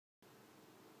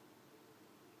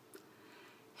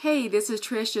Hey, this is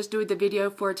Trish just doing the video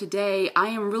for today. I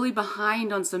am really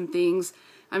behind on some things.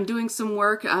 I'm doing some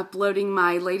work uploading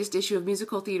my latest issue of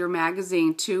Musical Theater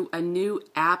magazine to a new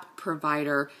app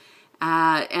provider.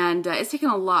 It's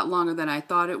taken a lot longer than I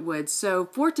thought it would. So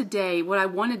for today, what I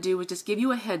want to do is just give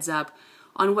you a heads up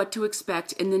on what to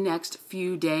expect in the next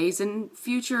few days and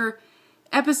future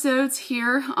episodes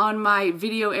here on my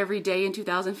Video Every Day in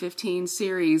 2015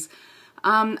 series.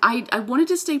 I wanted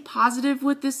to stay positive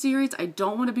with this series. I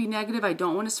don't want to be negative. I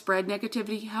don't want to spread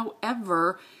negativity.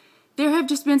 However, there have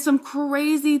just been some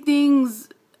crazy things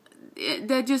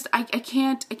that just, I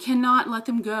cannot let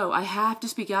them go. I have to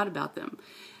speak out about them.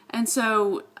 And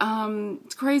so,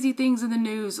 crazy things in the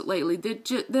news lately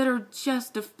that are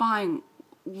just defying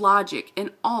logic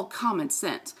and all common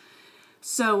sense.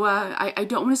 So, I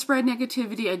don't want to spread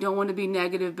negativity. I don't want to be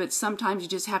negative, but sometimes you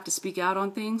just have to speak out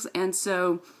on things. And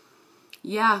so,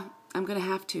 yeah, I'm going to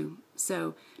have to.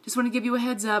 So, just want to give you a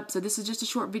heads up. So, this is just a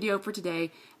short video for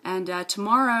today. And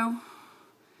tomorrow,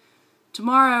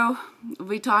 we'll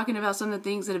be talking about some of the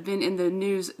things that have been in the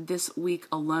news this week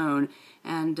alone.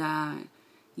 And,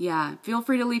 yeah, feel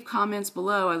free to leave comments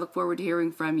below. I look forward to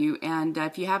hearing from you. And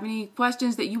if you have any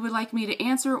questions that you would like me to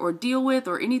answer or deal with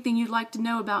or anything you'd like to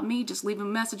know about me, just leave a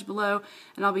message below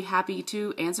and I'll be happy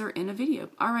to answer in a video.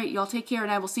 All right, y'all take care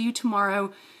and I will see you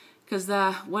tomorrow. Because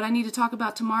what I need to talk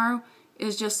about tomorrow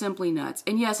is just simply nuts.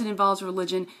 And yes, it involves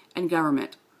religion and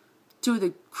government. Two of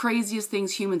the craziest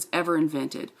things humans ever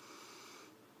invented.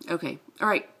 Okay. All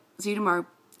right. See you tomorrow.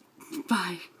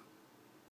 Bye.